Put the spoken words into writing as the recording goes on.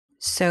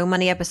So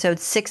Money episode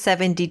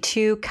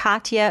 672,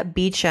 Katia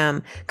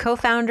Beauchamp,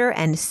 co-founder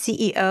and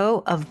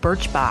CEO of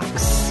Birchbox.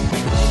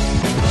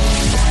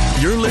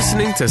 You're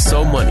listening to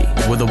So Money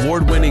with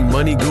award-winning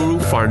money guru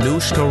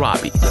Farnoosh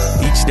Torabi.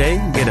 Each day,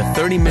 get a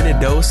 30-minute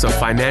dose of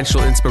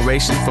financial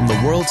inspiration from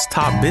the world's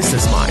top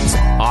business minds,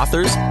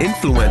 authors,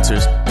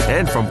 influencers,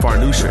 and from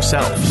Farnoosh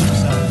herself.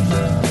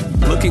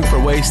 Looking for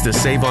ways to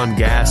save on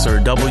gas or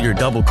double your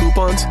double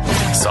coupons?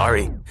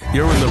 Sorry,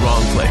 you're in the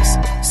wrong place.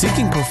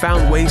 Seeking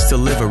profound ways to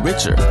live a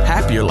richer,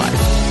 happier life.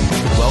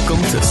 Welcome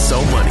to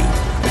So Money.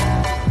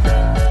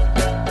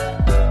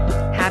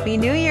 Happy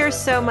New Year,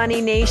 So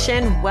Money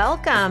Nation.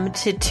 Welcome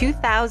to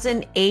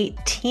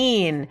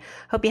 2018.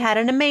 Hope you had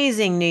an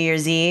amazing New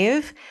Year's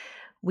Eve.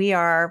 We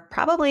are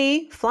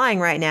probably flying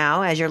right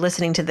now, as you're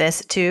listening to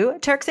this, to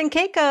Turks and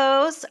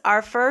Caicos,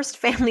 our first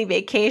family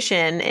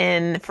vacation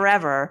in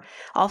forever.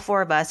 All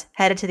four of us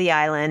headed to the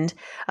island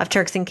of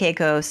Turks and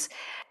Caicos.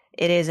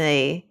 It is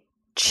a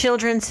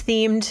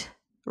children's-themed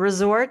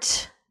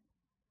resort,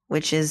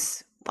 which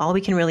is all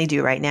we can really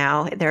do right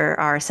now. There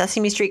are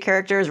Sesame Street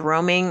characters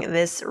roaming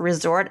this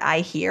resort,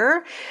 I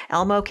hear.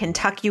 Elmo can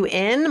tuck you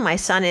in. My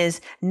son is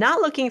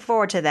not looking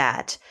forward to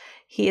that.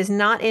 He is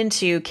not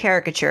into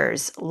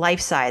caricatures,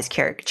 life-size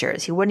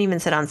caricatures. He wouldn't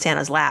even sit on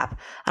Santa's lap.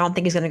 I don't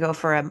think he's going to go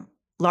for a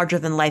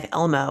larger-than-life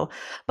Elmo.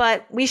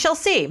 But we shall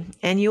see,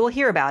 and you will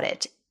hear about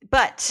it.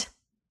 But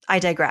I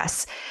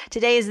digress.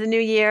 Today is the new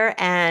year,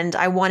 and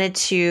I wanted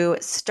to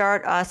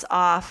start us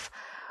off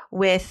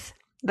with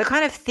the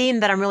kind of theme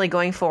that I'm really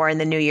going for in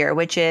the new year,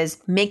 which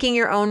is making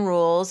your own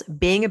rules,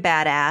 being a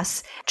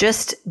badass,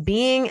 just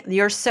being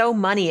your so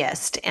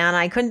moneyest. And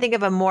I couldn't think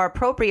of a more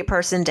appropriate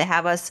person to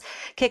have us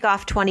kick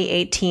off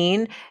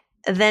 2018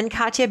 than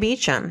Katia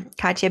Beauchamp.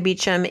 Katia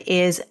Beauchamp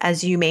is,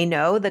 as you may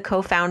know, the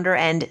co-founder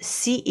and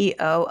CEO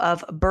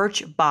of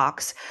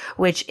Birchbox,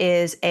 which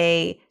is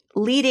a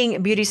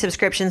leading beauty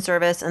subscription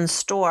service and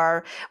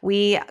store.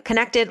 We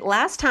connected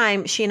last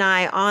time, she and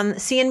I, on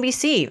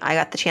CNBC. I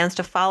got the chance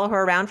to follow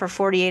her around for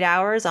 48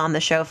 hours on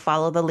the show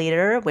Follow the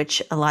Leader, which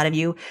a lot of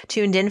you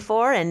tuned in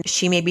for, and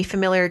she may be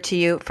familiar to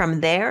you from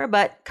there.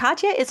 But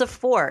Katia is a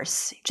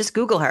force. Just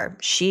Google her.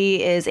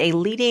 She is a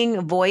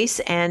leading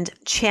voice and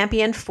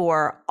champion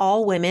for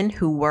all women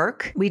who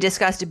work. We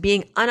discussed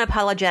being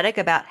unapologetic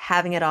about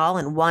having it all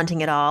and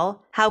wanting it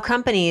all, how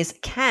companies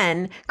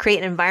can create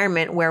an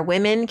environment where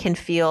women can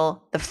feel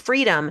the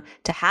freedom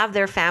to have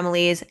their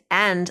families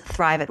and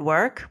thrive at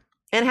work,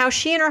 and how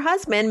she and her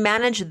husband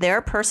manage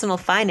their personal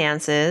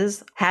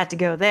finances. Had to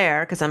go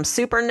there because I'm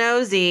super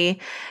nosy,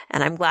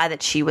 and I'm glad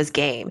that she was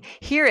game.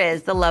 Here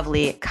is the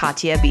lovely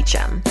Katia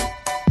Beauchamp.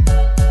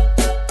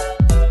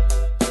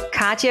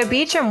 Katia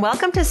Beauchamp,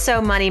 welcome to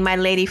So Money, my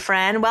lady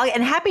friend. Well,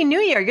 and Happy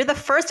New Year. You're the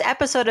first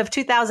episode of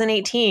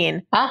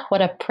 2018. Ah,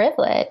 what a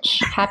privilege.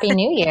 Happy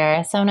New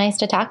Year. So nice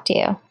to talk to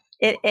you.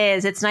 It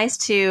is. It's nice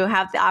to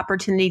have the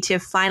opportunity to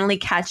finally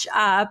catch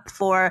up.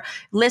 For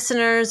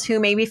listeners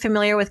who may be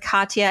familiar with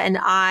Katia and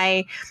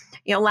I,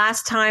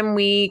 last time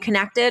we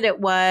connected, it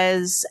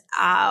was,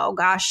 a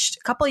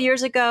couple of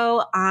years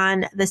ago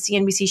on the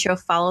CNBC show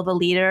Follow the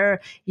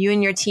Leader. You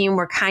and your team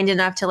were kind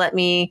enough to let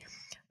me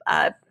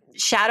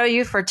shadow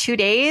you for 2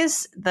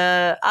 days.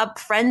 The up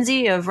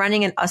frenzy of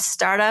running a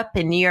startup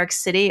in New York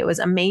City. It was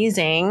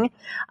amazing.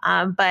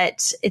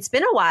 But it's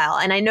been a while.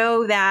 And I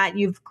know that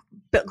you've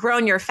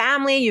grown your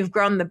family, you've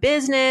grown the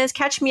business.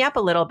 Catch me up a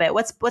little bit.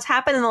 What's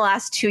happened in the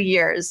last 2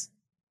 years?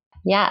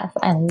 Yes,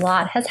 a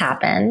lot has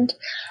happened.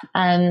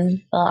 Well,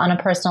 on a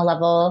personal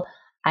level,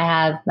 I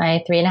have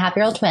my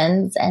 3.5-year-old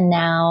twins and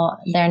now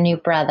their new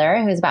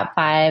brother, who's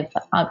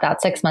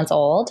about 6 months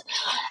old.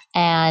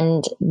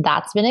 And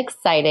that's been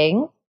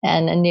exciting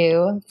and a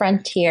new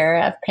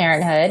frontier of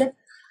parenthood.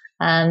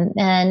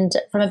 And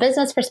from a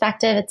business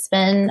perspective, it's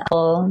been a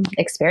full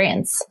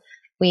experience.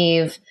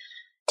 We've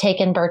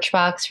taken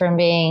Birchbox from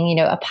being,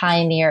 a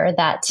pioneer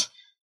that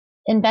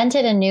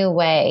invented a new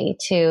way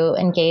to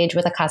engage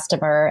with a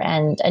customer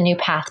and a new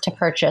path to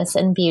purchase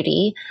in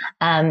beauty,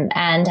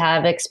 and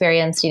have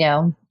experienced,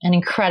 an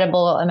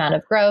incredible amount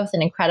of growth,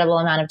 an incredible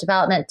amount of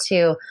development,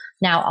 to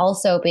now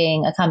also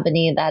being a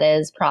company that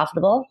is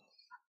profitable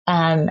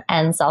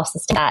and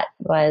self-sustained. That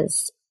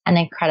was an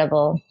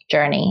incredible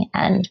journey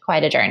and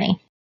quite a journey.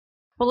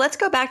 Well, let's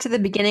go back to the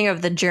beginning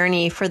of the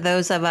journey for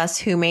those of us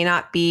who may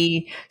not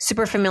be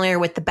super familiar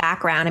with the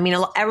background. I mean,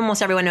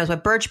 almost everyone knows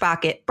what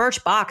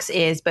Birchbox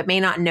is, but may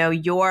not know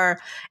your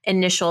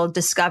initial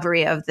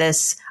discovery of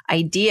this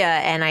idea.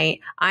 And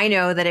I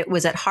know that it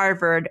was at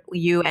Harvard,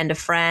 you and a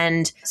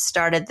friend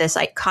started this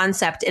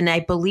concept. And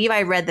I believe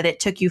I read that it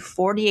took you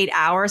 48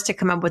 hours to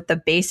come up with the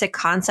basic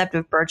concept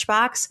of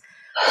Birchbox.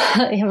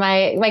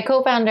 My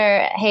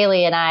co-founder,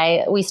 Haley, and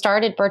I, we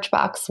started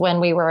Birchbox when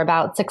we were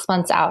about 6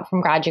 months out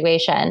from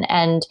graduation.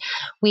 And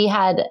we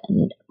had,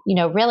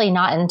 really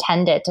not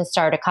intended to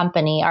start a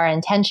company. Our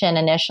intention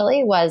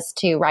initially was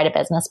to write a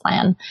business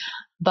plan.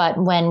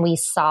 But when we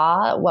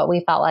saw what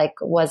we felt like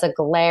was a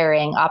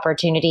glaring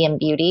opportunity in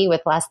beauty,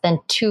 with less than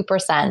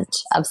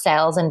 2% of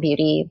sales in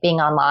beauty being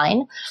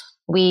online,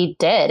 we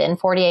did in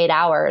 48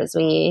 hours,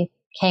 we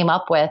came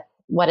up with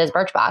what is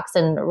Birchbox,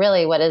 and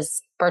really what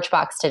is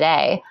Birchbox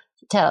today,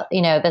 to,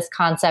 this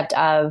concept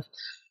of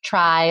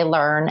try,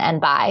 learn,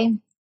 and buy.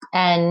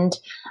 And,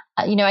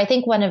 I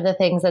think one of the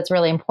things that's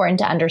really important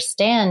to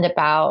understand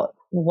about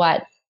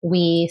what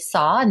we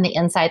saw and the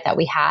insight that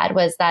we had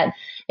was that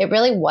it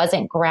really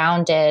wasn't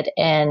grounded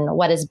in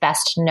what is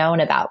best known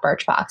about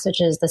Birchbox,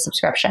 which is the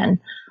subscription.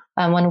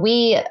 When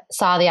we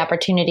saw the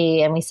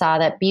opportunity and we saw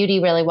that beauty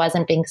really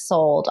wasn't being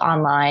sold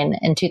online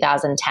in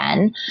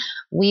 2010,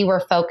 we were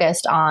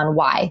focused on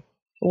why.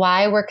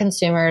 Why were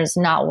consumers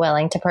not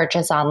willing to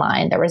purchase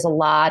online? There was a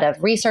lot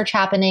of research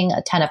happening,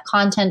 a ton of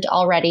content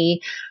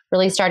already,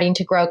 really starting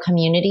to grow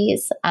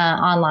communities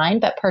online,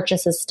 but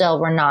purchases still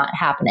were not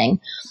happening.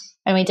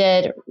 And we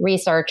did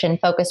research and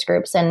focus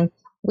groups, and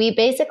we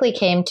basically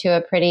came to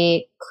a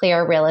pretty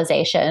clear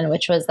realization,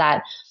 which was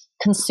that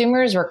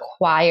consumers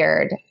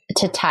required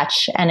to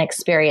touch and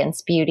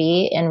experience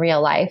beauty in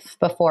real life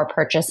before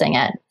purchasing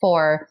it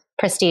for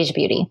prestige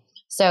beauty.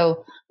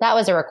 So that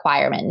was a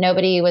requirement.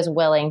 Nobody was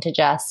willing to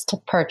just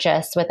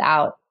purchase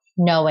without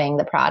knowing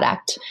the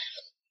product.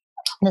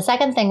 The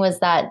second thing was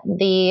that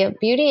the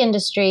beauty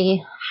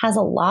industry has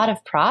a lot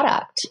of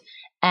product,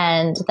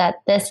 and that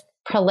this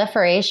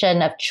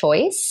proliferation of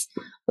choice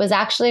was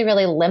actually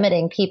really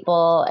limiting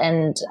people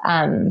and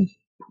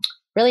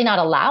really not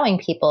allowing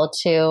people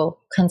to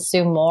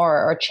consume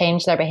more or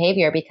change their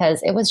behavior,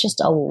 because it was just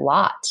a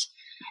lot.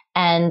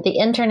 And the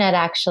internet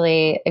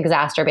actually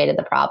exacerbated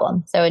the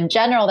problem. So in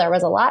general, there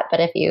was a lot, but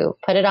if you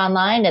put it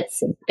online,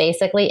 it's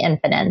basically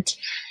infinite.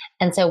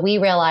 And so we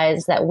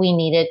realized that we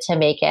needed to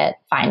make it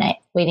finite.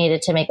 We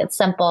needed to make it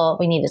simple.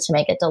 We needed to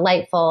make it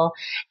delightful,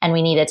 and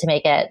we needed to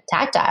make it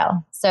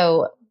tactile.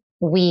 So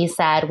we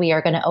said we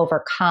are going to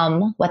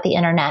overcome what the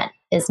internet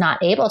is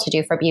not able to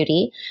do for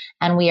beauty,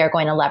 and we are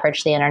going to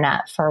leverage the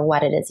internet for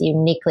what it is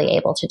uniquely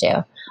able to do.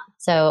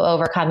 So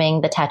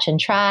overcoming the touch and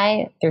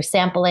try through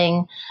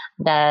sampling,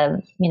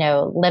 limiting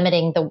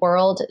the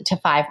world to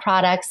 5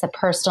 products, a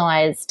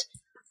personalized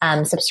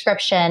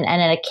subscription,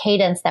 and at a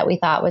cadence that we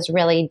thought was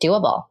really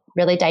doable,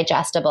 really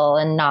digestible,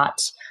 and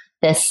not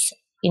this,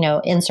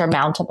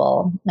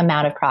 insurmountable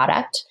amount of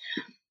product.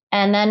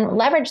 And then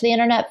leverage the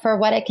internet for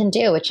what it can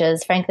do, which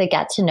is frankly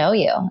get to know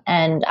you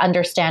and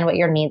understand what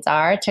your needs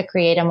are to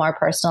create a more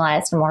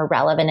personalized and more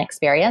relevant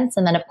experience.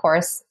 And then, of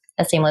course,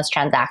 a seamless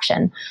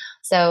transaction.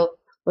 So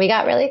we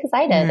got really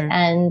excited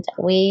and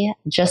we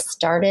just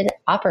started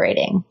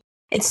operating.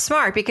 It's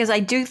smart, because I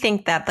do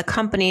think that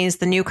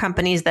the new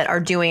companies that are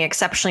doing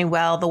exceptionally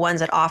well, the ones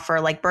that offer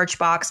like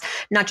Birchbox,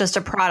 not just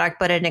a product,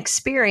 but an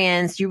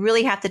experience, you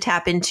really have to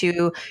tap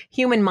into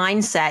human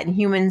mindset and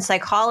human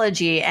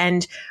psychology.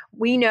 And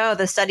we know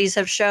the studies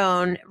have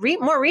shown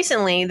more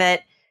recently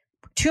that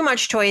too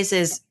much choice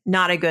is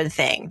not a good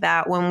thing,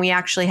 that when we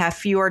actually have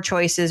fewer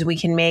choices, we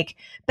can make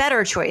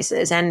better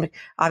choices, and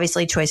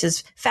obviously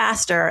choices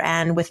faster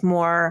and with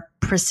more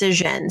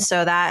precision.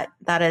 So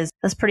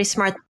that's pretty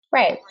smart.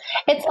 Right.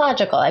 It's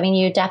logical. I mean,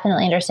 you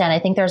definitely understand. I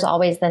think there's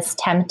always this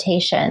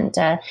temptation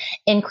to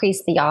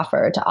increase the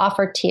offer, to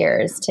offer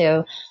tiers,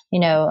 to,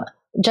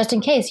 just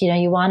in case,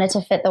 you want it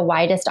to fit the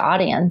widest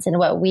audience. And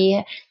what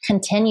we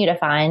continue to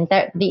find,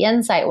 that the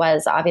insight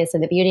was,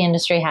 obviously the beauty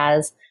industry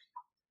has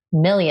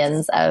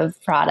millions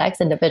of products,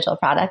 individual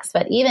products,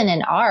 but even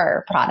in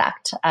our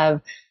product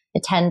of a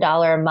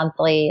 $10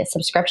 monthly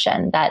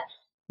subscription, that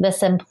the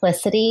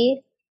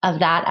simplicity of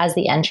that as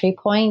the entry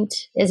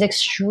point is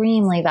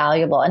extremely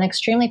valuable and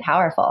extremely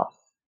powerful.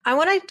 I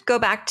want to go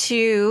back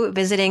to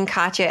visiting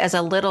Katia as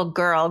a little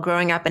girl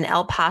growing up in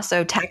El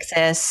Paso,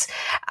 Texas.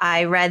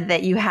 I read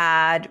that you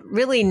had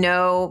really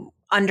no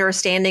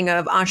understanding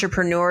of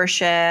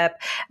entrepreneurship,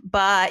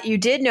 but you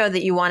did know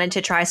that you wanted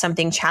to try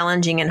something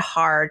challenging and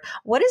hard.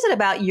 What is it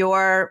about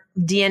your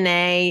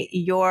DNA,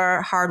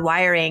 your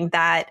hardwiring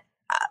that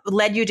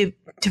led you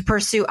to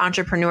pursue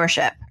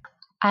entrepreneurship?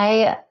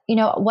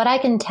 What I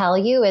can tell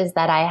you is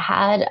that I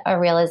had a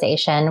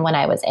realization when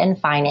I was in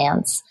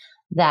finance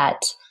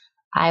that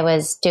I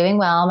was doing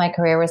well, my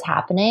career was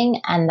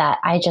happening, and that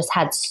I just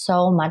had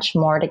so much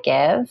more to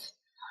give.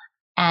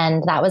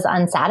 And that was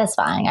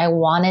unsatisfying. I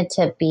wanted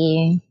to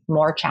be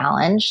more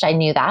challenged. I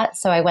knew that.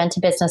 So I went to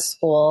business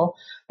school,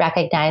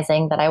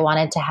 recognizing that I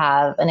wanted to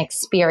have an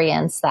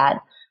experience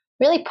that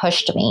really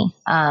pushed me.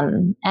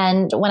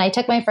 And when I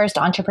took my first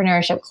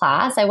entrepreneurship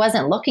class, I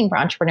wasn't looking for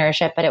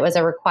entrepreneurship, but it was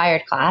a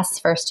required class,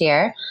 first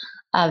year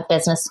of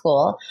business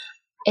school.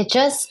 It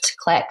just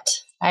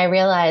clicked. I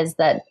realized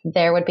that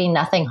there would be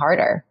nothing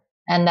harder,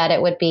 and that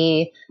it would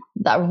be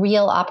the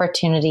real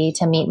opportunity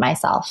to meet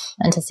myself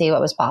and to see what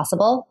was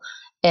possible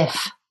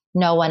if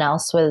no one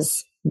else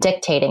was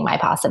dictating my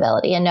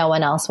possibility and no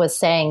one else was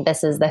saying,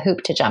 this is the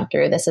hoop to jump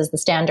through, this is the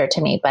standard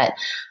to me. But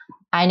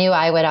I knew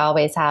I would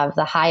always have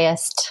the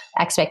highest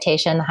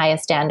expectation, the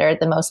highest standard,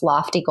 the most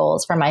lofty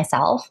goals for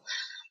myself.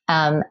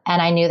 And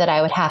I knew that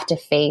I would have to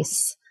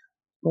face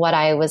what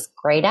I was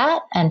great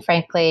at and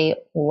frankly,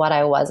 what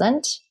I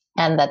wasn't.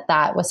 And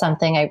that was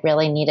something I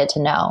really needed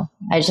to know.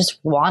 I just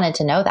wanted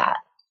to know that.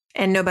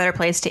 And no better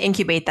place to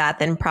incubate that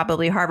than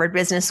probably Harvard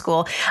Business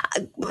School.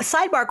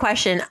 Sidebar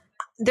question.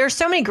 There's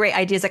so many great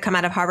ideas that come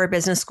out of Harvard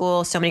Business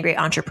School, so many great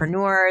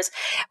entrepreneurs.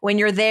 When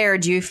you're there,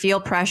 do you feel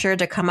pressure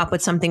to come up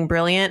with something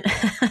brilliant?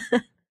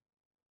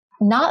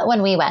 Not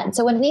when we went.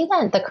 So when we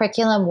went, the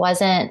curriculum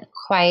wasn't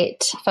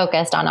quite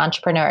focused on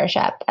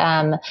entrepreneurship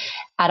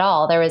at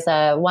all. There was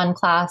one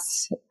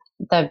class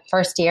the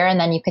first year, and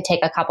then you could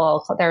take a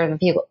couple. There were a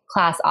few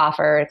classes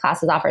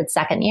offered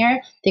second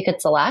year you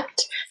could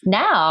select.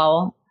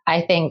 Now,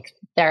 I think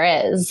there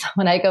is.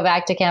 When I go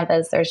back to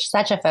campus, there's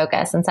such a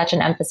focus and such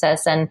an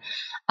emphasis and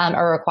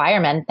a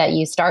requirement that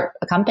you start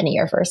a company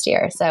your first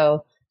year.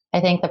 So I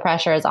think the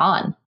pressure is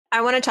on.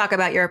 I want to talk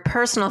about your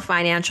personal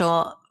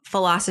financial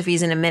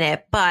philosophies in a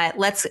minute, but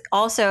let's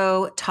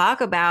also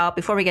talk about,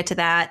 before we get to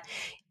that,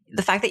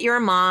 the fact that you're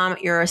a mom,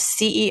 you're a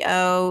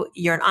CEO,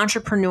 you're an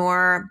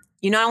entrepreneur.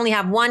 You not only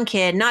have one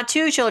kid, not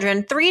two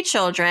children, three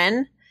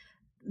children.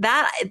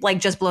 That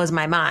just blows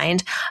my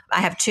mind.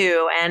 I have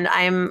two, and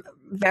I'm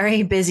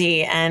very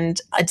busy and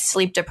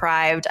sleep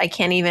deprived. I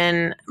can't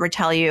even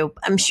tell you.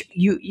 I'm sure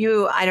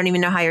I don't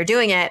even know how you're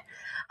doing it.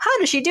 How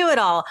does she do it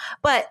all?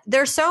 But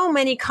there's so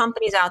many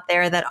companies out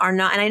there that are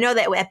not, and I know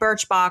that at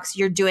Birchbox,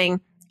 you're doing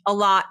a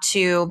lot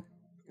to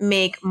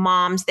make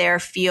moms there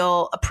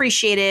feel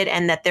appreciated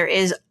and that there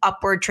is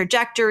upward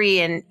trajectory.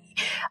 And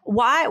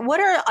what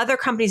are other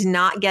companies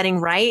not getting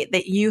right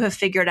that you have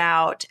figured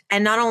out?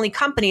 And not only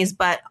companies,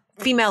 but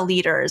female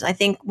leaders. I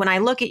think when I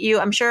look at you,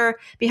 I'm sure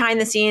behind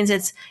the scenes,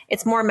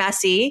 it's more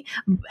messy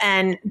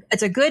and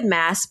it's a good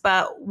mess,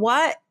 but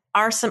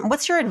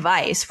what's your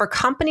advice for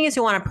companies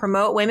who want to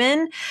promote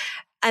women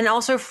and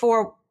also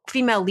for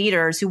female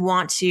leaders who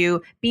want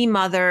to be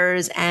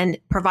mothers and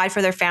provide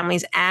for their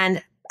families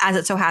and, as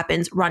it so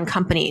happens, run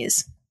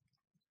companies?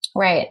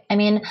 Right. I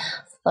mean,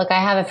 look,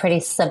 I have a pretty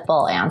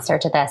simple answer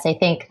to this. I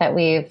think that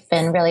we've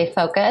been really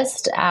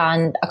focused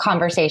on a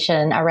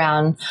conversation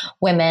around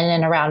women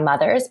and around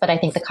mothers, but I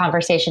think the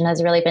conversation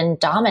has really been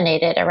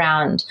dominated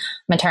around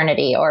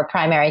maternity or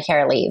primary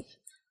care leave.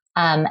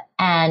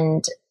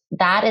 And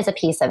that is a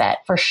piece of it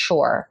for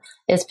sure,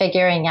 is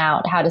figuring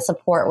out how to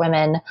support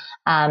women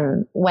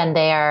when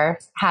they are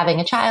having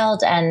a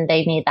child and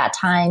they need that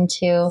time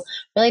to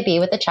really be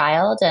with the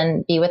child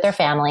and be with their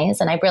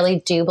families. And I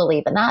really do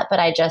believe in that,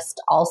 but I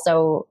just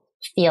also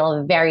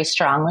feel very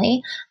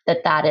strongly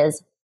that that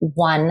is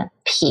one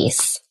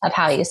piece of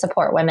how you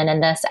support women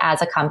in this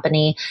as a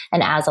company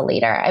and as a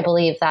leader. I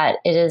believe that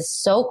it is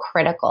so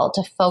critical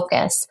to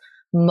focus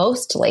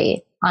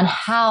mostly on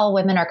how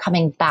women are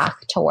coming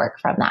back to work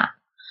from that.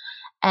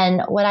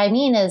 And what I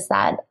mean is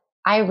that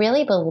I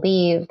really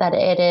believe that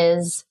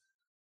it's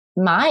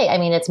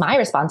my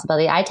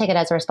responsibility. I take it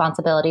as a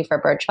responsibility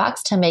for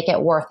Birchbox to make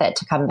it worth it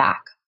to come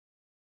back.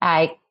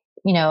 I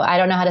don't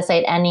know how to say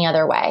it any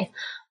other way,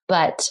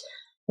 but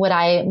what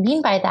I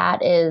mean by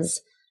that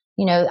is,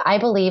 I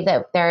believe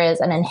that there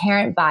is an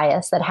inherent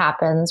bias that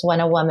happens when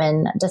a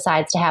woman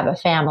decides to have a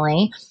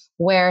family,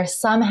 where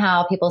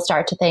somehow people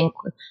start to think,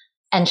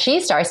 and she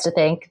starts to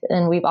think,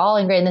 and we've all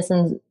ingrained this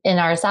in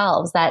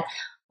ourselves, that,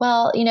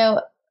 well,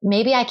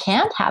 maybe I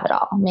can't have it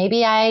all.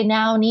 Maybe I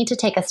now need to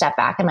take a step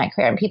back in my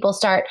career, and people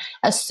start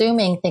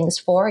assuming things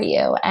for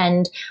you.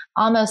 And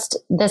almost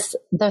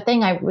the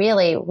thing I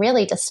really,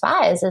 really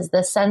despise is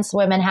the sense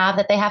women have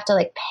that they have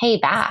to pay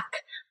back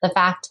the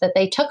fact that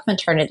they took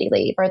maternity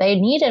leave or they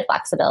needed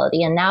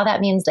flexibility. And now that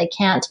means they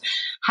can't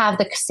have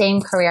the same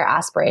career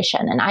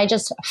aspiration. And I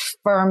just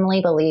firmly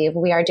believe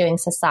we are doing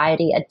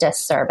society a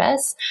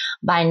disservice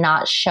by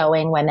not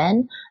showing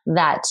women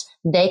that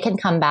they can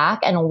come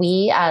back, and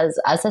we as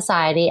a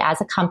society,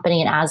 as a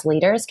company, and as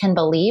leaders can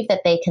believe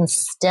that they can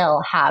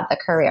still have the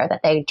career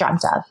that they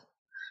dreamt of,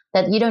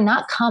 that you do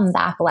not come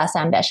back less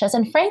ambitious.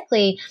 And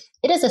frankly,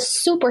 it is a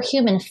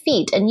superhuman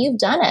feat, and you've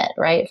done it,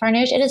 right,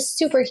 Farnoosh? It is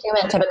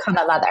superhuman to become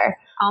a mother.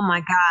 Oh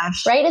my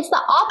gosh. Right? It's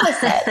the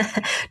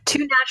opposite.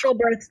 2 natural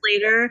births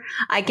later,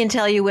 I can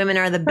tell you women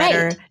are the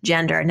better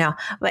gender. No,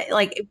 but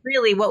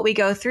really what we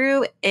go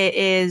through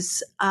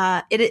is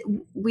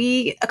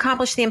we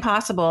accomplish the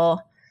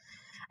impossible.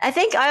 I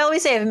think I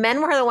always say if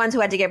men were the ones who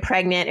had to get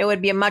pregnant, it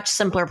would be a much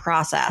simpler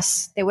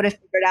process. They would have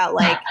figured out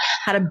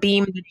how to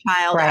beam the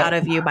child out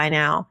of you by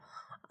now.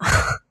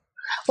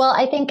 Well,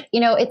 I think,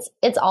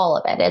 it's all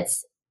of it.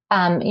 It's,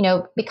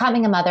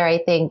 becoming a mother, I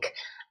think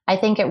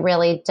it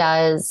really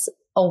does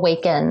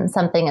awaken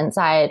something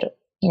inside,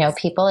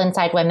 people,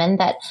 inside women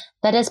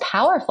that is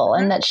powerful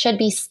and that should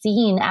be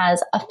seen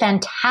as a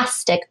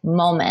fantastic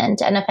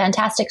moment and a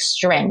fantastic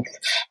strength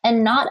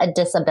and not a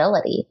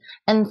disability.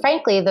 And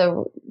frankly,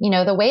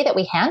 the way that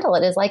we handle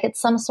it is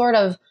it's some sort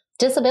of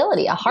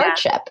disability, a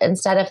hardship,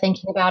 instead of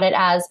thinking about it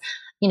as,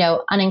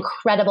 an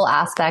incredible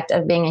aspect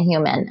of being a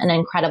human, an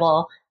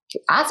incredible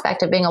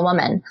aspect of being a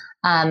woman.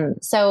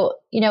 So,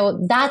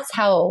 that's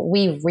how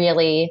we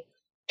really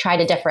try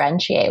to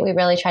differentiate. We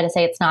really try to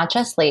say it's not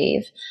just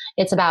leave.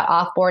 It's about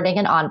offboarding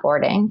and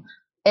onboarding.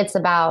 It's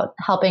about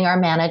helping our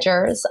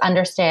managers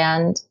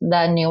understand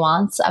the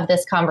nuance of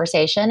this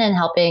conversation and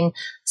helping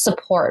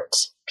support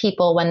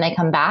people when they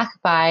come back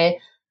by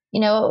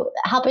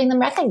helping them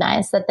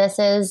recognize that this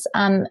is,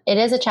 it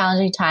is a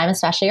challenging time,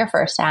 especially your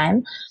first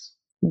time,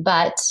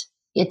 but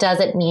it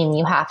doesn't mean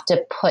you have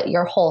to put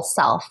your whole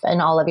self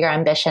and all of your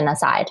ambition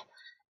aside.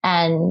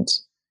 And,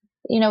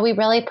 we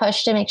really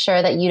push to make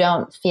sure that you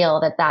don't feel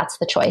that that's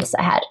the choice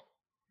ahead.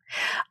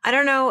 I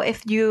don't know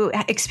if you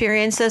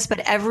experience this, but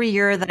every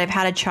year that I've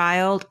had a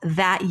child,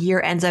 that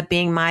year ends up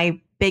being my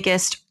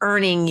biggest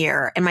earning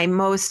year and my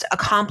most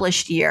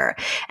accomplished year.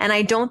 And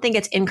I don't think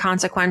it's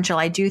inconsequential.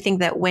 I do think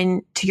that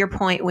to your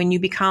point, when you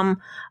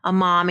become a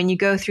mom and you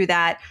go through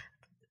the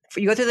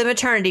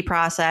maternity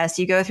process,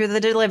 you go through the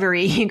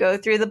delivery, you go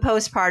through the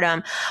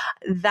postpartum,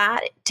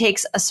 that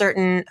takes a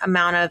certain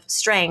amount of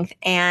strength.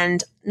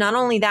 And not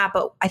only that,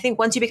 but I think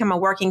once you become a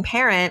working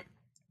parent,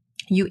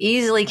 you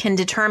easily can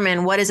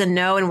determine what is a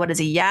no and what is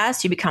a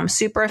yes. You become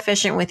super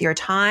efficient with your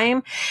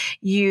time.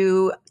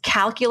 You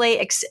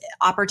calculate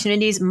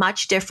opportunities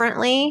much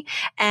differently,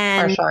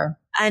 and For sure.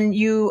 And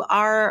you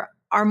are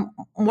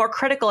more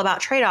critical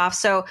about trade-offs.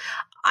 So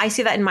I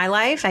see that in my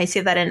life. I see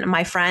that in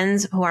my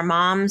friends who are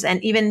moms,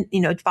 and even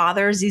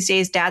fathers these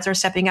days. Dads are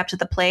stepping up to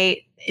the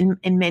plate in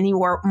many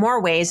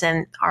more ways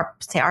than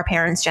our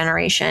parents'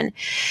 generation.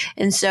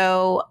 And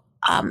so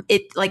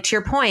to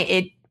your point,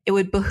 it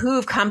would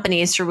behoove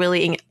companies to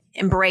really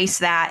embrace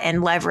that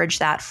and leverage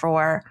that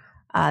for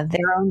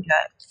their own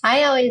good.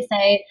 I always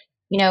say,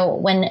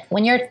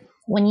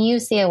 when you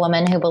see a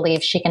woman who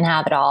believes she can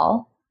have it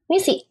all, when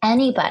you see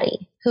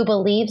anybody who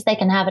believes they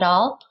can have it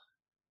all,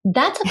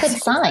 that's a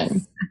good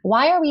sign.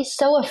 Why are we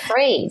so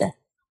afraid?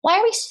 Why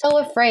are we so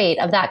afraid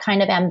of that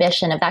kind of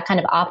ambition, of that kind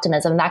of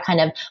optimism, that kind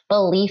of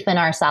belief in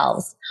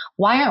ourselves?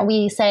 Why aren't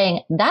we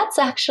saying that's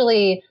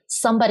actually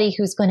somebody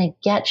who's going to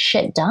get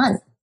shit done?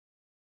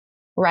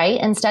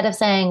 Right? Instead of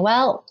saying,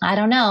 well, I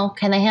don't know,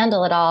 can they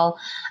handle it all?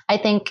 I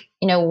think,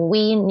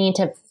 we need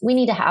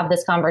to have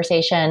this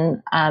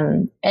conversation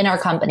in our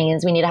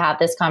companies. We need to have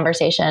this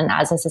conversation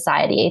as a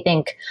society. I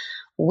think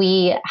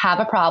we have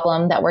a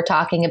problem that we're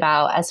talking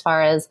about as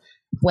far as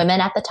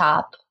women at the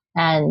top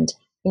and,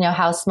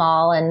 how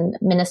small and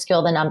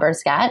minuscule the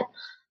numbers get.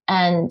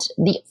 And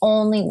the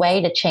only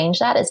way to change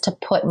that is to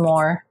put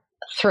more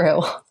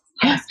through,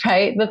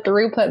 right? The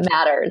throughput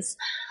matters.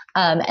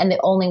 And the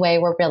only way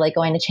we're really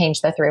going to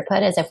change the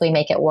throughput is if we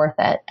make it worth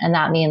it. And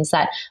that means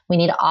that we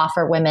need to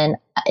offer women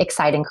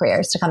exciting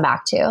careers to come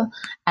back to,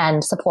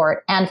 and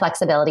support and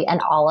flexibility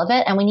and all of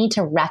it. And we need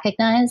to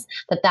recognize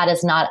that that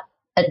is not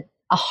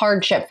a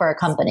hardship for a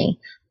company,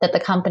 that the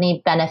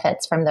company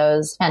benefits from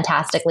those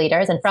fantastic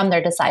leaders and from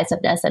their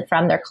decisiveness and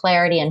from their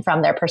clarity and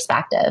from their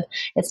perspective.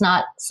 It's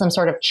not some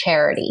sort of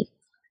charity.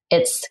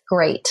 It's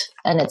great.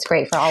 And it's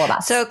great for all of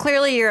us. So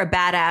clearly you're a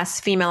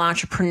badass female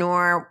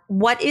entrepreneur.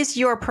 What is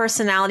your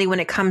personality when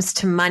it comes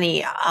to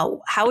money?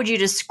 How would you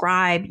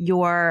describe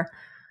your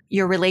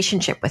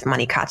relationship with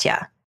money,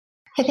 Katia?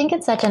 I think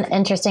it's such an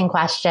interesting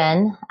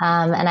question.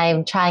 And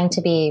I'm trying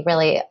to be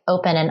really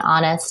open and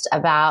honest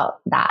about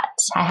that.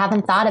 I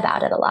haven't thought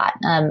about it a lot.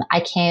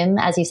 I came,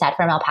 as you said,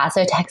 from El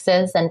Paso,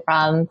 Texas, and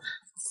from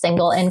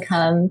single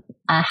income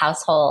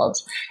household.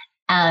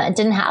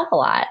 Didn't have a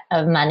lot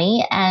of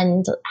money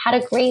and had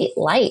a great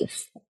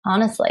life,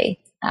 honestly,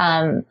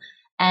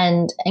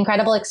 and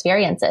incredible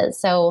experiences.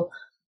 So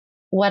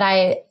what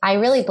I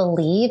really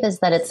believe is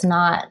that it's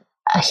not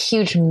a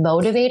huge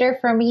motivator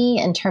for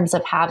me in terms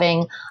of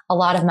having a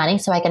lot of money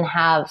so I can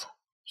have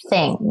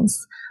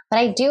things. But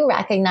I do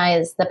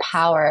recognize the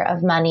power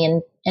of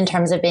money in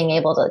terms of being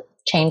able to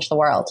change the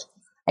world.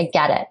 I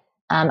get it.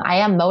 I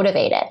am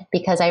motivated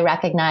because I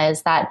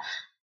recognize that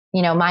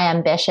my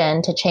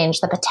ambition to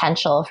change the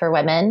potential for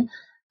women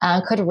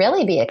could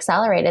really be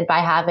accelerated by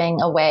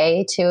having a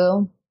way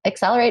to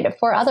accelerate it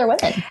for other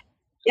women.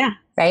 Yeah.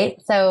 Right.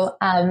 So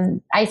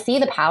I see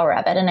the power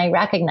of it and I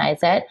recognize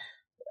it.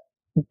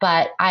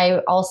 But I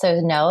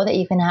also know that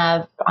you can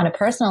have, on a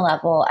personal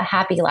level, a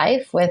happy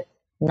life with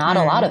not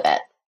a lot of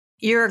it.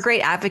 You're a great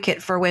advocate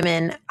for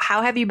women.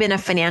 How have you been a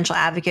financial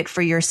advocate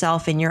for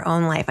yourself in your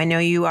own life? I know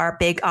you are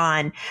big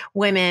on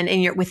women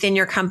within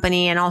your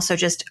company and also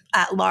just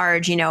at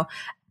large.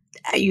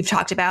 You've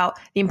talked about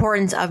the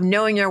importance of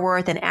knowing your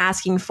worth and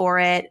asking for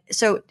it.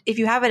 So if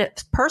you have a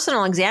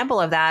personal example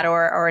of that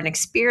or an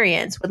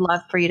experience, would love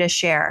for you to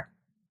share.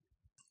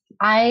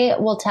 I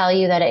will tell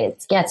you that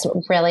it gets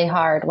really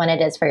hard when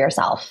it is for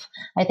yourself.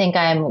 I think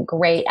I'm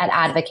great at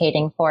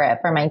advocating for it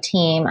for my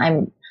team.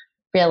 I'm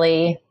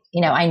really,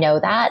 I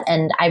know that,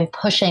 and I'm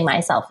pushing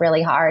myself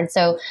really hard.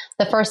 So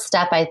the first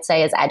step I'd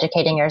say is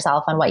educating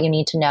yourself on what you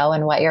need to know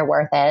and what your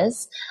worth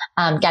is,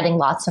 getting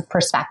lots of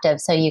perspective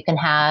so you can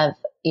have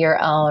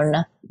your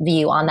own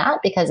view on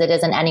that, because it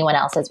isn't anyone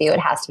else's view. It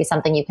has to be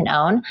something you can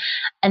own.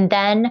 And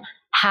then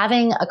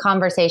having a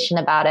conversation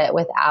about it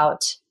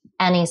without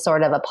any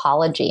sort of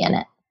apology in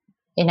it,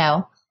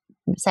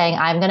 saying,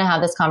 I'm going to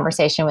have this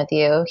conversation with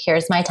you.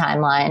 Here's my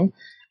timeline.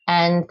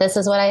 And this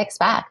is what I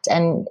expect.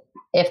 And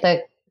if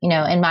the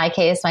in my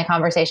case, my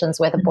conversations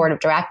with a board of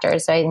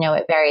directors, so I know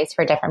it varies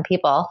for different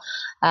people,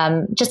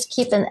 just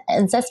keep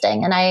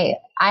insisting. And I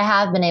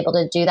have been able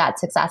to do that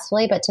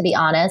successfully, but to be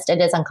honest, it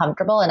is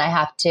uncomfortable. And I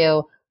have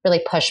to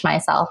really push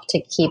myself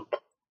to keep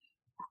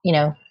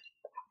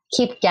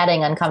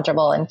getting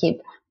uncomfortable and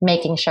keep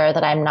making sure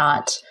that I'm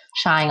not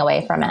shying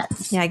away from it.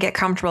 Yeah, I get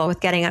comfortable with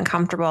getting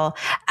uncomfortable.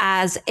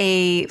 As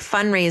a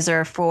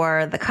fundraiser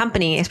for the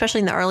company, especially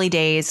in the early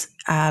days,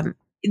 the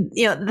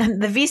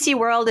VC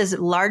world is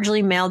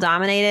largely male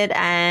dominated.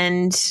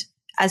 And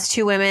as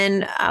two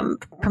women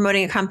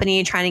promoting a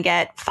company, trying to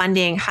get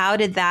funding, how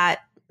did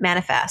that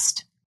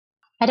manifest?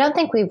 I don't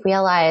think we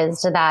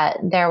realized that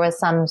there was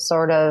some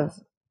sort of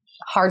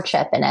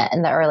hardship in it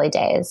in the early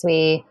days.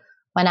 We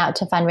went out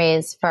to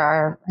fundraise for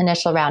our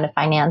initial round of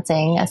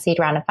financing, a seed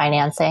round of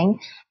financing,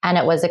 and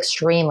it was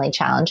extremely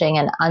challenging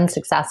and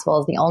unsuccessful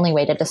is the only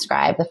way to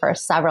describe the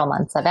first several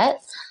months of it.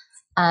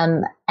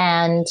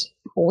 And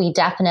we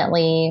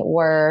definitely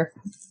were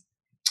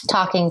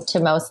talking to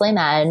mostly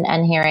men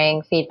and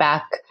hearing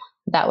feedback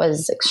that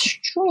was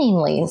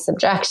extremely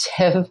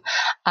subjective,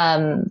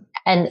 and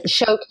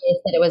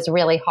showcased that it was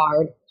really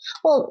hard.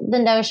 Well, the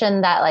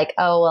notion that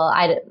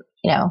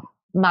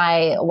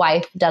my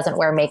wife doesn't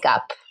wear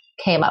makeup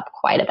came up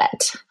quite a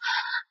bit,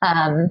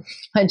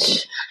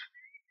 which,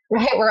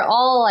 right, we're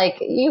all like,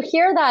 you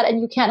hear that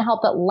and you can't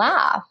help but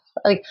laugh.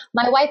 Like,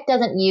 my wife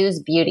doesn't use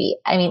beauty.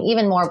 I mean,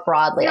 even more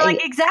broadly,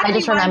 exactly. I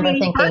just remember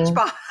thinking,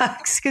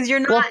 Birchbox, because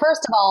you're not. Well,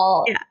 first of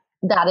all,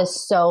 that is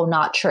so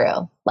not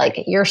true.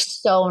 Like, you're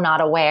so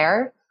not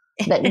aware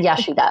that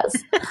yes, she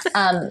does.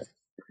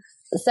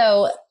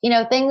 So,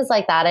 things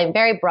like that, a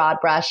very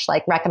broad brush,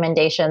 like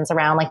recommendations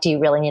around, like, do you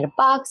really need a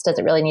box? Does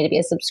it really need to be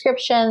a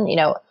subscription?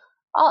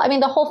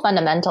 The whole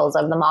fundamentals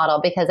of the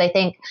model, because I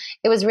think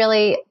it was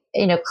really,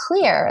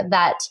 clear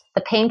that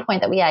the pain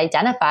point that we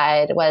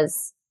identified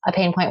was a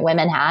pain point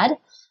women had.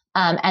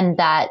 And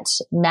that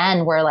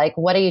men were like,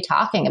 what are you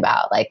talking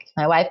about? Like,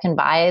 my wife can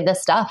buy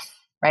this stuff,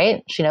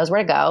 right? She knows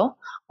where to go,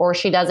 or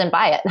she doesn't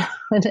buy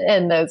it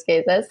in those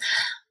cases.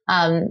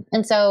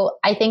 And so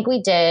I think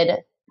we did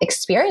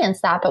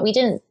experience that, but we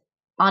didn't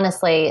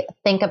honestly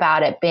think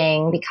about it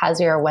being because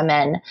we were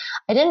women.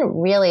 I didn't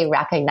really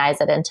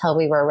recognize it until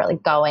we were really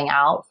going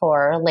out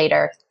for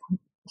later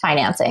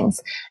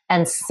financings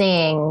and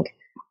seeing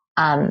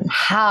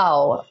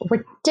how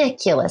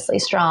ridiculously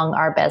strong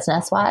our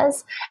business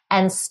was,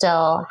 and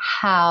still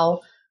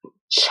how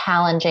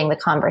challenging the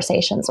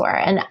conversations were.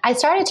 And I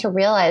started to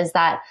realize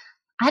that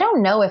I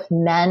don't know if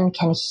men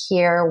can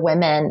hear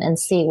women and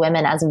see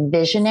women as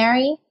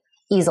visionary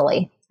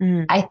easily.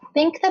 I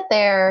think that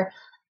there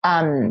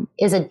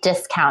is a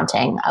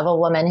discounting of a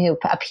woman who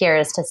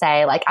appears to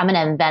say, like, I'm going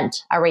to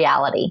invent a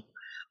reality.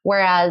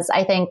 Whereas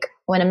I think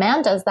when a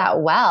man does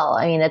that well,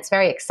 I mean, it's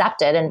very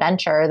accepted in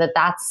venture that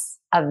that's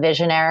a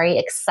visionary,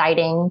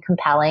 exciting,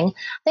 compelling.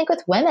 I think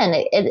with women,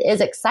 it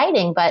is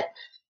exciting, but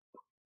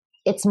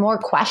it's more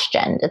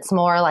questioned. It's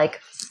more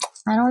like,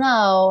 I don't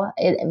know,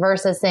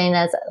 versus saying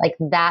as like,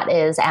 that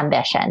is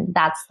ambition.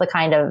 That's the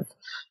kind of,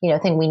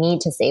 thing we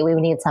need to see. We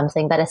need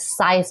something that is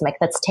seismic,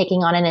 that's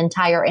taking on an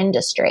entire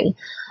industry.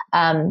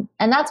 And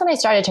that's when I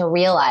started to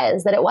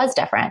realize that it was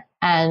different.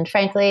 And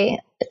frankly,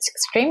 it's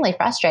extremely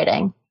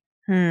frustrating.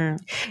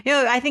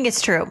 I think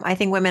it's true. I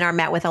think women are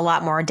met with a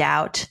lot more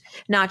doubt,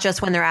 not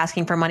just when they're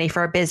asking for money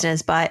for a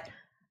business, but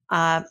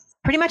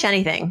pretty much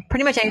anything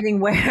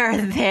where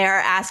they're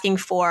asking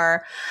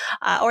for,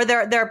 or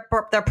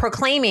they're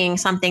proclaiming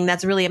something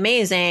that's really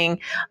amazing.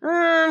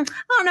 I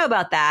don't know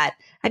about that.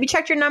 Have you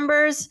checked your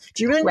numbers?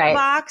 Do you really need a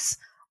box?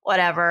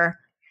 Whatever.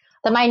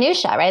 The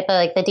minutia, right?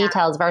 The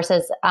details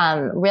versus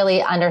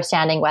really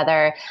understanding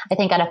whether, I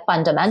think at a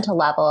fundamental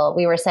level,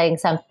 we were saying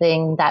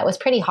something that was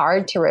pretty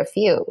hard to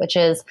refute, which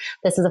is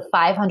this is a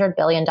 $500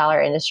 billion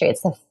industry.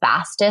 It's the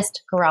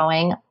fastest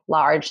growing,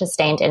 large,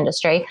 sustained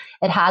industry.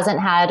 It hasn't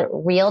had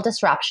real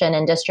disruption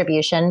in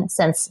distribution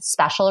since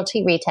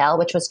specialty retail,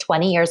 which was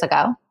 20 years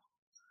ago,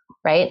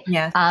 right?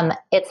 Yeah.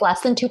 It's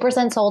less than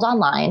 2% sold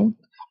online,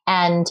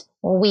 and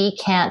we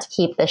can't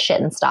keep this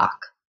shit in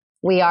stock.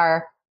 We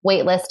are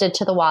waitlisted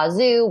to the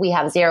wazoo. We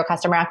have zero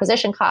customer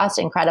acquisition cost,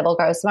 incredible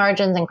gross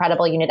margins,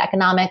 incredible unit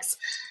economics,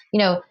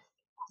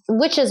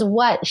 which is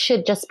what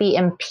should just be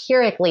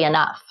empirically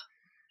enough,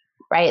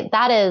 right?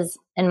 That is,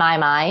 in my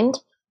mind,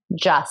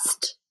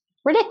 just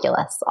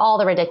ridiculous, all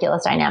the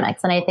ridiculous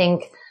dynamics. And I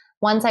think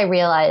once I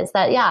realized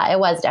that, it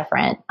was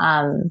different,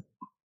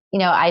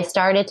 I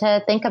started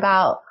to think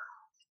about,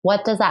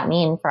 what does that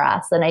mean for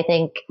us? And I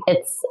think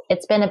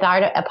it's been a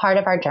part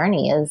of our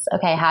journey is,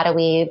 okay, how do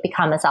we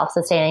become a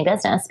self-sustaining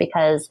business?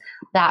 Because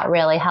that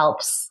really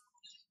helps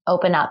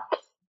open up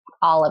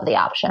all of the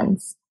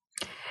options.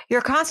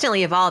 You're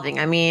constantly evolving.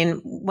 I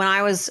mean, when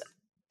I was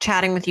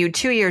chatting with you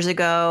 2 years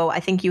ago, I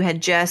think you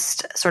had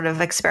just sort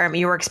of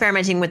you were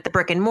experimenting with the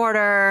brick and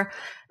mortar,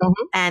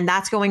 and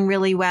that's going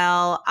really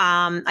well.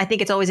 I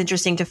think it's always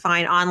interesting to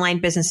find online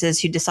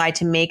businesses who decide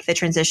to make the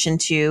transition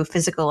to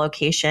physical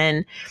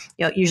location.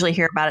 Usually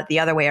hear about it the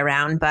other way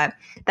around, but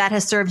that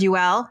has served you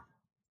well.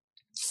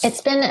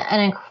 It's been an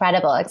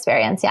incredible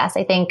experience. Yes.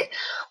 I think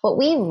what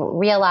we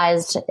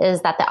realized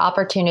is that the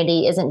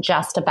opportunity isn't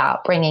just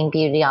about bringing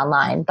beauty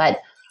online, but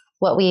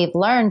what we've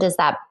learned is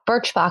that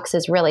Birchbox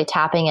is really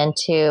tapping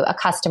into a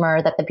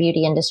customer that the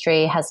beauty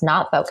industry has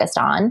not focused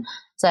on.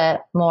 It's a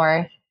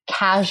more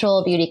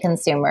casual beauty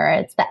consumer.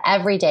 It's the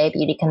everyday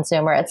beauty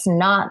consumer. It's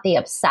not the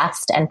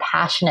obsessed and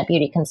passionate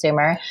beauty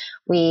consumer.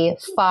 We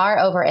far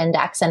over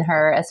index in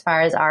her as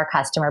far as our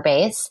customer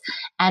base,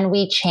 and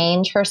we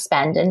change her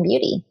spend in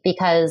beauty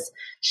because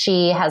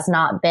she has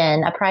not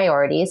been a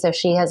priority. So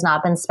she has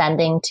not been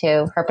spending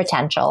to her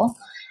potential.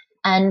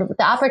 And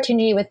the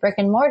opportunity with brick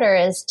and mortar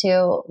is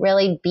to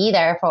really be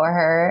there for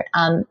her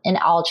in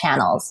all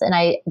channels. And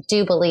I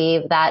do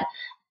believe that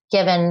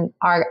given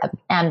our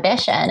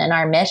ambition and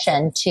our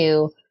mission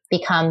to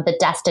become the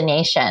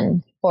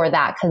destination for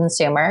that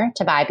consumer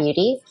to buy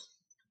beauty,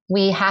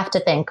 we have to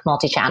think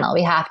multi-channel.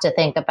 We have to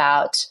think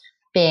about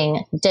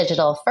being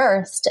digital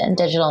first and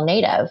digital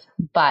native,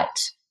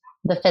 but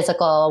the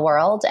physical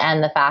world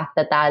and the fact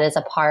that that is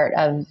a part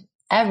of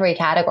every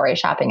category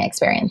shopping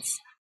experience.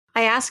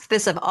 I ask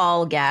this of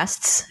all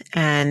guests,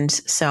 and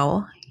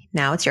so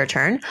now it's your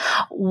turn.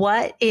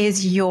 What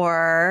is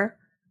your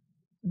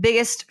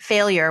biggest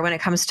failure when it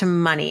comes to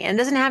money? And it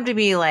doesn't have to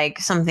be like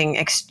something,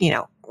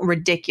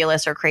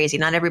 ridiculous or crazy.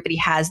 Not everybody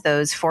has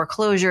those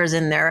foreclosures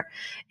in their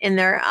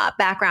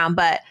background,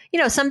 but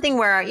something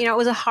where it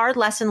was a hard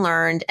lesson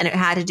learned and it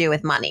had to do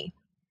with money.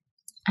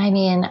 I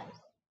mean,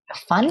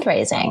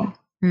 fundraising.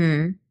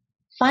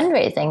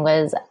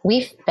 Fundraising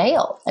we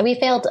failed. We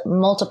failed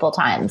multiple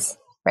times,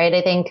 right?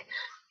 I think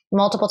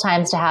multiple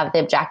times to have the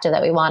objective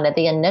that we wanted.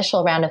 The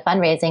initial round of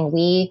fundraising,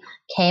 we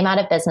came out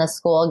of business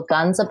school,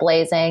 guns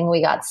a-blazing. We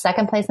got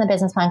second place in the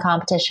business plan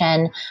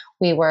competition.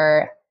 We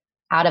were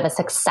out of a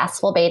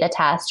successful beta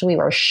test. We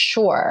were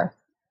sure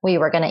we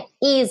were going to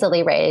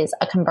easily raise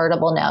a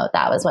convertible note.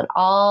 That was what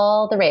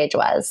all the rage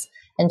was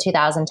in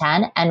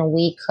 2010. And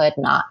we could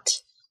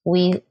not.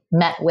 We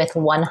met with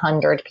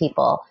 100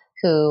 people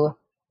who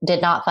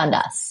did not fund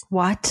us.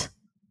 What?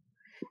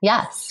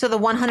 Yes. So the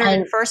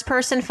 101st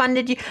person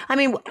funded you? I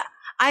mean,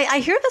 I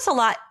hear this a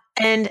lot,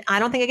 and I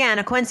don't think, again,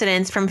 a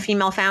coincidence from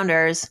female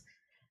founders,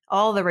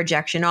 all the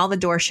rejection, all the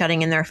doors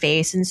shutting in their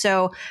face. And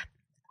so,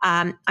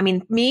 I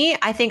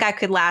think I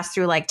could last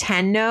through like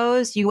 10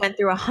 no's. You went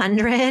through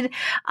 100.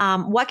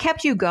 What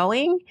kept you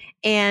going?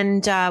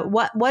 And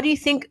what do you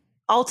think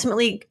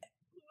ultimately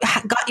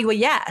got you a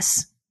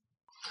yes?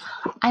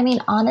 I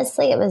mean,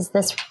 honestly, it was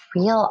this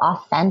real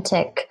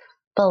authentic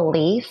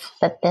belief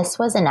that this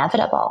was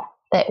inevitable,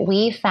 that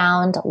we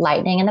found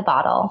lightning in a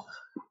bottle,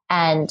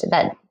 and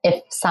that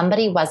if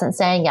somebody wasn't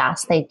saying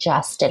yes, they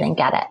just didn't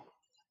get it.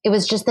 It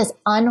was just this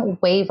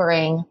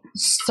unwavering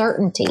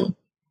certainty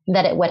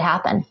that it would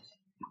happen.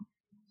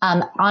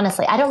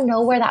 Honestly, I don't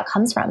know where that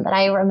comes from, but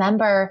I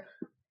remember,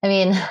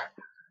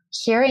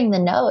 hearing the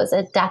no's,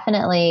 it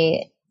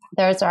definitely,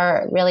 those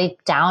are really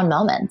down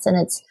moments, and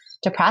it's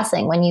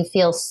depressing when you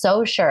feel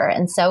so sure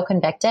and so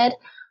convicted.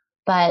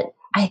 But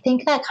I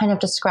think that kind of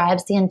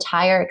describes the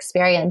entire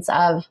experience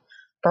of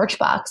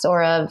Birchbox,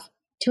 or of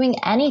doing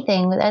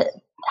anything that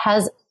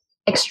has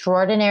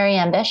extraordinary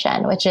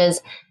ambition, which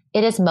is,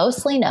 it is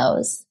mostly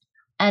no's,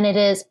 and it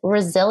is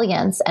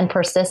resilience and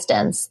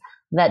persistence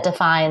that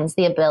defines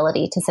the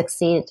ability to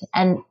succeed.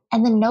 And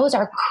the no's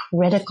are a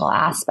critical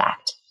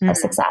aspect of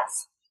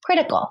success.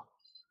 Critical.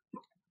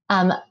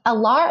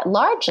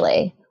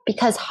 Largely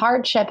because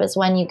hardship is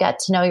when you get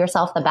to know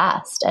yourself the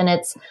best, and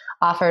it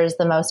offers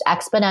the most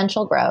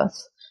exponential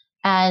growth.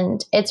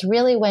 And it's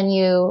really when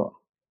you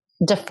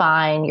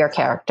define your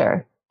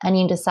character and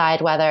you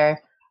decide whether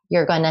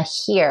you're going to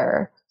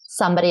hear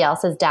somebody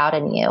else's doubt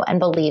in you and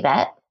believe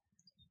it,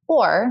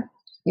 or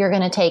you're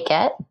going to take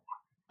it,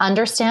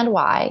 understand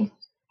why,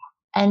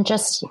 and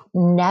just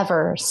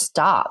never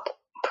stop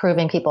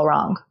proving people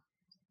wrong.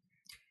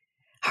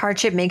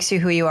 Hardship makes you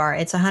who you are.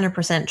 It's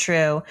 100%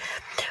 true.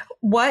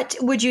 What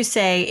would you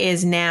say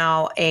is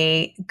now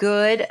a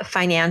good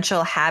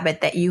financial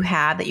habit that you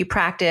have, that you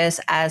practice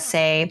as,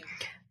 say,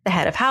 the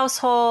head of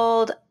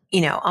household,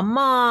 a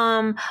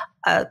mom,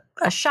 a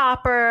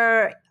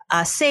shopper,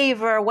 a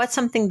saver? What's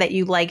something that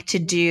you like to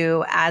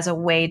do as a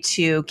way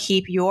to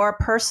keep your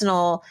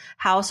personal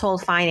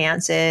household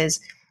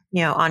finances,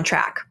 on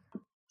track?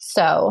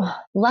 So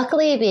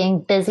luckily,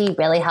 being busy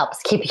really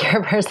helps keep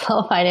your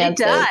personal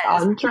finances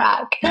on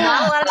track.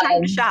 Not a lot of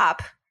time to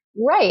shop.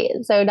 Right.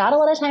 So not a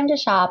lot of time to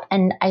shop.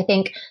 And I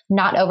think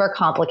not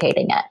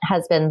overcomplicating it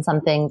has been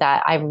something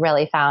that I've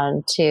really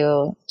found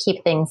to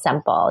keep things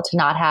simple, to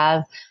not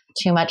have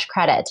too much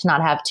credit, to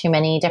not have too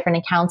many different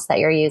accounts that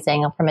you're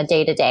using from a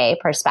day-to-day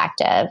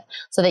perspective,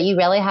 so that you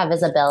really have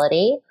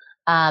visibility.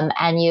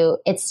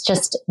 It's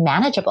just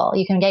manageable.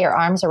 You can get your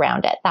arms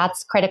around it.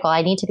 That's critical.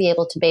 I need to be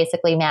able to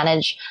basically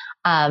manage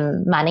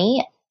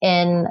money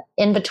in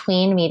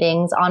between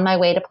meetings, on my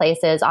way to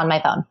places, on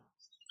my phone.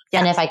 Yes.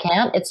 And if I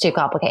can't, it's too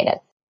complicated.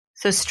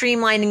 So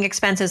streamlining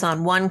expenses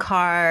on one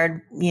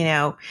card,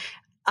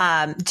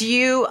 do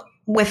you,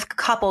 with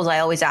couples, I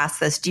always ask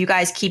this, do you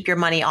guys keep your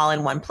money all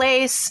in one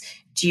place?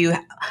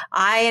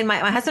 I and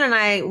my husband and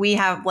I, we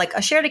have like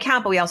a shared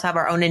account, but we also have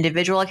our own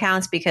individual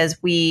accounts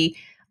because we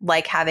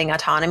like having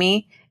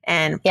autonomy.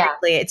 And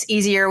frankly, it's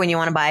easier when you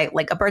want to buy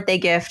like a birthday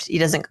gift. It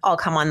doesn't all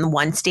come on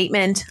one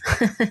statement.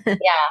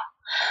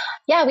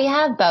 Yeah, we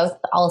have both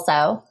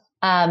also.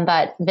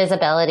 But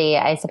visibility,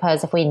 I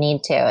suppose, if we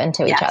need to,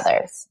 into each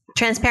other's.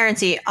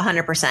 Transparency,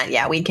 100%.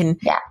 Yeah,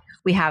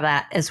 we have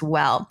that as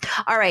well.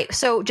 All right.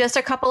 So just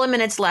a couple of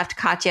minutes left,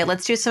 Katia.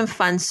 Let's do some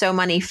fun So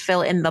Money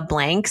fill in the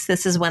blanks.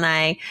 This is when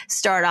I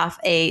start off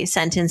a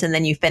sentence and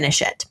then you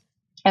finish it.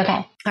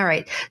 Okay. All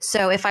right.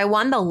 So if I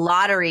won the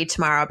lottery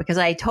tomorrow, because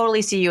I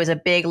totally see you as a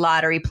big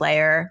lottery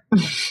player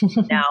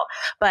now,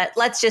 but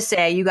let's just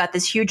say you got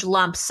this huge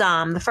lump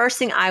sum. The first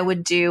thing I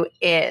would do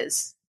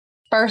is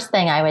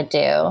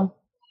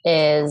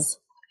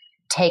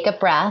take a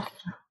breath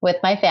with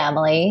my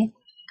family,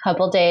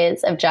 couple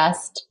days of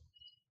just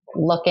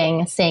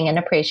looking, seeing, and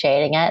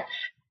appreciating it.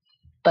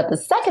 But the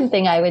second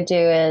thing I would do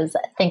is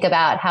think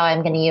about how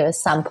I'm going to use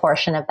some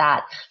portion of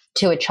that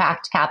to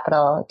attract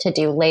capital to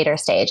do later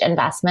stage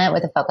investment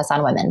with a focus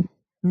on women.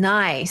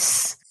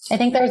 Nice. I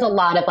think there's a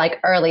lot of like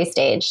early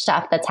stage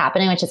stuff that's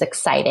happening, which is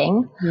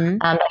exciting.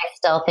 But I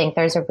still think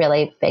there's a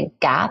really big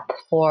gap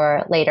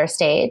for later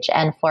stage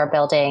and for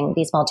building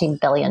these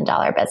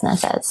multi-billion-dollar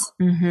businesses.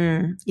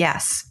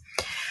 Yes.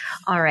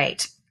 All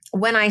right.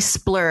 When I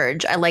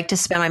splurge, I like to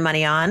spend my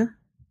money on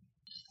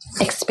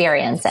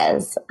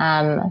experiences,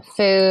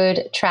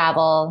 food,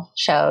 travel,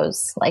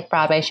 shows, like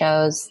Broadway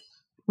shows.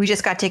 We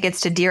just got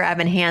tickets to Dear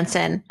Evan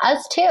Hansen.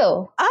 Us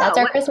too. That's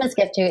our Christmas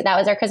gift to. That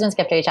was our Christmas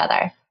gift to each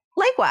other.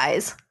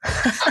 Likewise.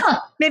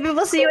 Maybe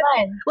we'll see you.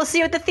 We'll see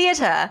you at the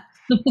theater.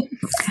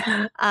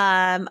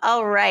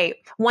 All right.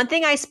 One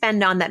thing I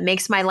spend on that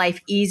makes my life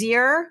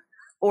easier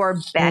or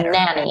better.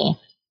 Nanny.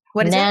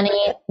 What is nanny,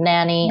 it?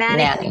 Nanny.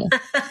 Nanny.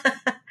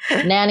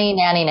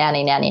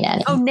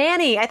 Nanny. Oh,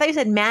 nanny. I thought you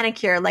said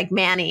manicure, like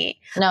Manny.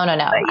 No.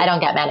 I don't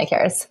get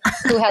manicures.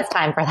 Who has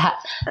time for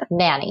that?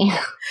 Nanny.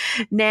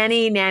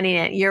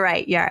 Nanny. You're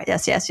right. Yeah.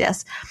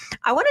 Yes.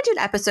 I want to do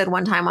an episode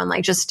one time on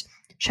like just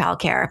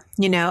childcare.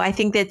 You know, I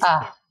think that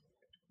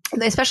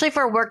especially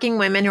for working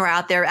women who are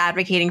out there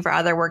advocating for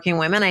other working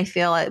women, I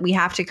feel like we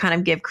have to kind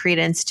of give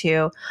credence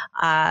to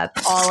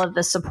all of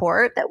the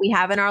support that we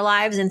have in our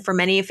lives. And for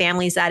many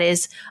families, that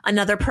is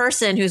another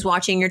person who's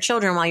watching your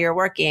children while you're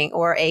working,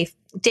 or a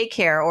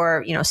daycare,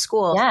 or, you know,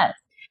 school. Yeah.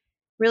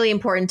 Really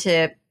important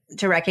to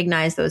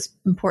recognize those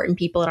important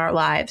people in our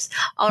lives.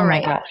 All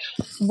right. My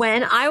gosh.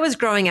 When I was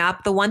growing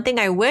up, the one thing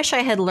I wish I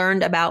had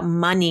learned about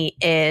money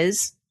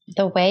is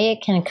the way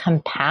it can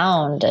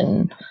compound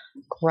and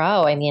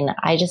grow. I mean,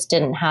 I just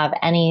didn't have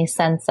any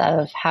sense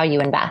of how you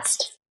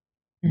invest.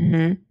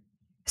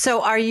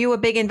 So are you a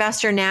big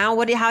investor now?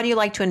 How do you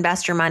like to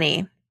invest your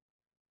money?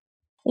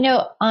 You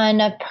know,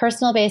 on a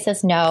personal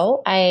basis,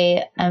 no.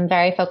 I am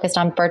very focused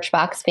on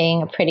Birchbox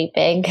being a pretty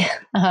big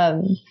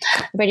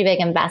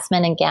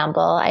investment and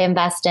gamble. I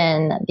invest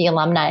in the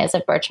alumni of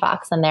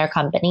Birchbox and their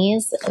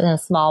companies in a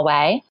small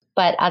way.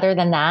 But other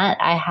than that,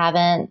 I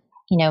haven't,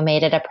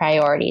 made it a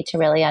priority to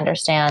really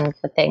understand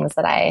the things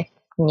that I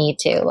need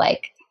to,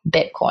 like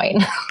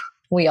Bitcoin.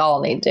 We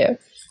all need to.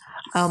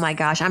 Oh my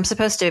gosh. I'm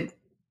supposed to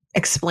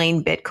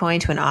explain Bitcoin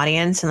to an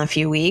audience in a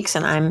few weeks,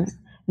 and I'm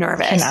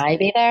nervous. Can I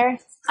be there?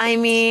 I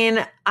mean,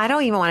 I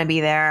don't even want to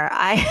be there.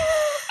 I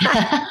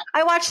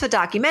watched the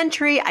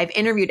documentary. I've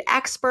interviewed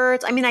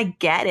experts. I mean, I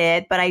get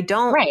it, but I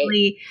don't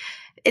really,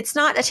 it's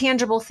not a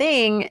tangible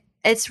thing.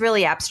 It's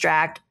really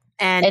abstract.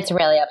 And it's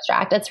really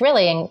abstract. It's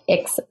really,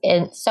 it's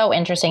so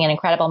interesting and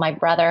incredible. My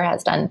brother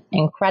has done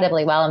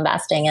incredibly well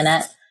investing in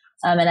it.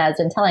 And has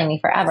been telling me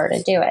forever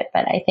to do it.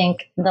 But I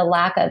think the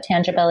lack of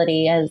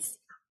tangibility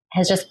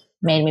has just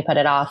made me put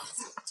it off.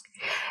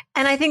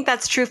 And I think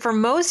that's true for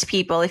most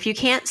people. If you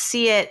can't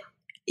see it,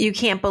 you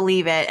can't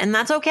believe it. And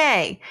that's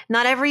okay.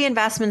 Not every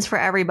investment's for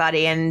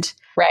everybody. And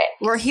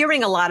we're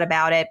hearing a lot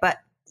about it, but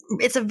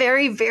it's a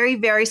very, very,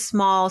 very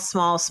small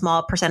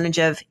percentage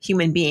of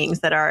human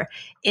beings that are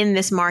in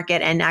this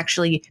market and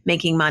actually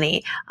making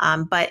money.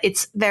 But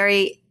it's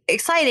very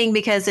exciting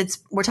because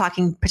we're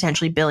talking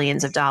potentially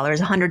billions of dollars,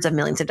 hundreds of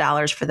millions of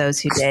dollars for those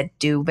who did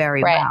do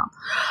very well.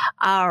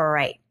 All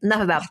right.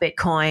 Enough about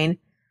Bitcoin.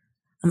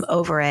 I'm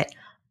over it.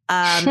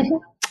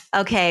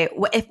 Okay.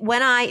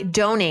 When I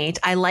donate,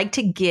 I like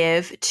to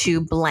give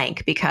to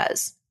blank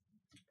because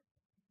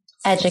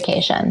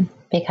education,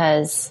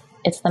 because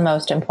it's the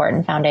most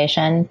important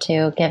foundation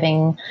to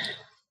giving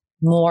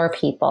more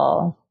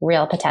people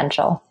real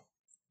potential.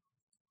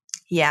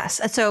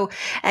 Yes. So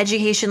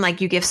education,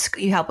 like you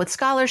help with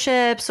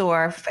scholarships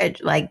or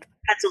like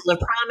Pencils of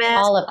Promise.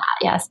 All of that.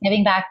 Yes.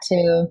 Giving back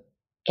to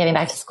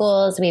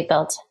schools. We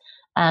built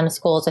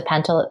schools with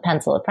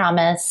Pencil of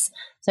Promise.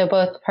 So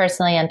both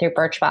personally and through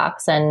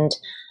Birchbox. And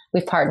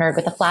we've partnered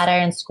with the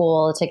Flatiron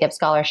School to give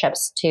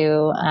scholarships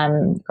to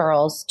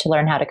girls to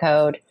learn how to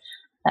code.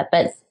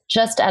 But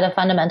just at a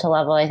fundamental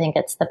level, I think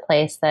it's the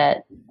place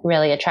that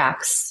really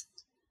attracts,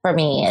 for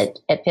me,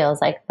 it feels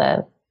like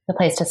the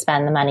place to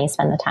spend the money,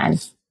 spend the time.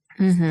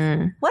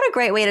 What a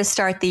great way to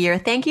start the year.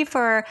 Thank you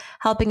for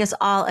helping us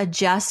all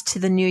adjust to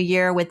the new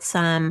year with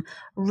some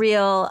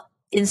real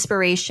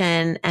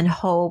inspiration and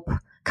hope.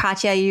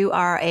 Katia, you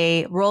are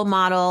a role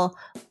model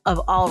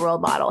of all role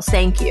models.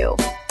 Thank you.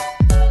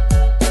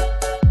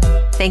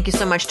 Thank you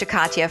so much to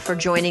Katia for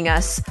joining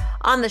us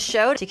on the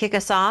show to kick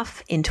us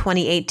off in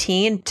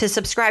 2018. To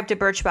subscribe to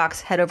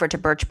Birchbox, head over to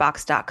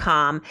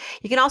birchbox.com.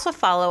 You can also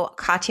follow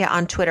Katia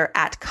on Twitter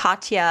at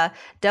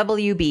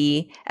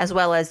KatiaWB, as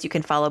well as you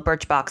can follow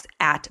Birchbox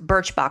at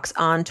Birchbox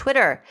on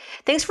Twitter.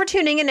 Thanks for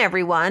tuning in,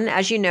 everyone.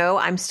 As you know,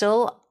 I'm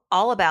still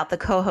all about the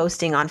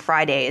co-hosting on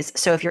Fridays.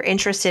 So if you're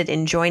interested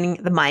in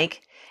joining the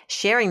mic,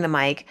 sharing the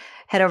mic,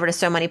 head over to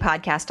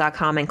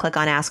SoMoneyPodcast.com and click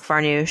on Ask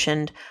Farnoosh.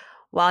 And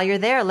while you're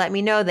there, let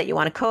me know that you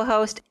want to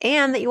co-host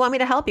and that you want me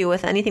to help you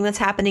with anything that's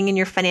happening in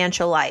your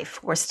financial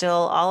life. We're still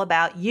all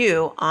about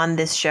you on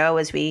this show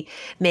as we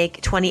make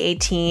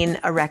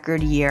 2018 a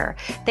record year.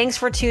 Thanks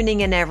for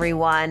tuning in,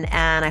 everyone.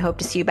 And I hope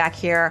to see you back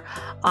here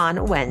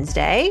on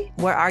Wednesday,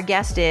 where our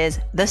guest is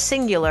the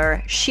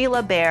singular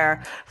Sheila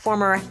Bair,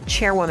 former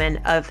chairwoman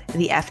of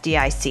the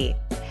FDIC.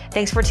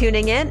 Thanks for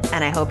tuning in,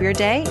 and I hope your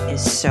day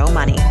is so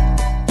money.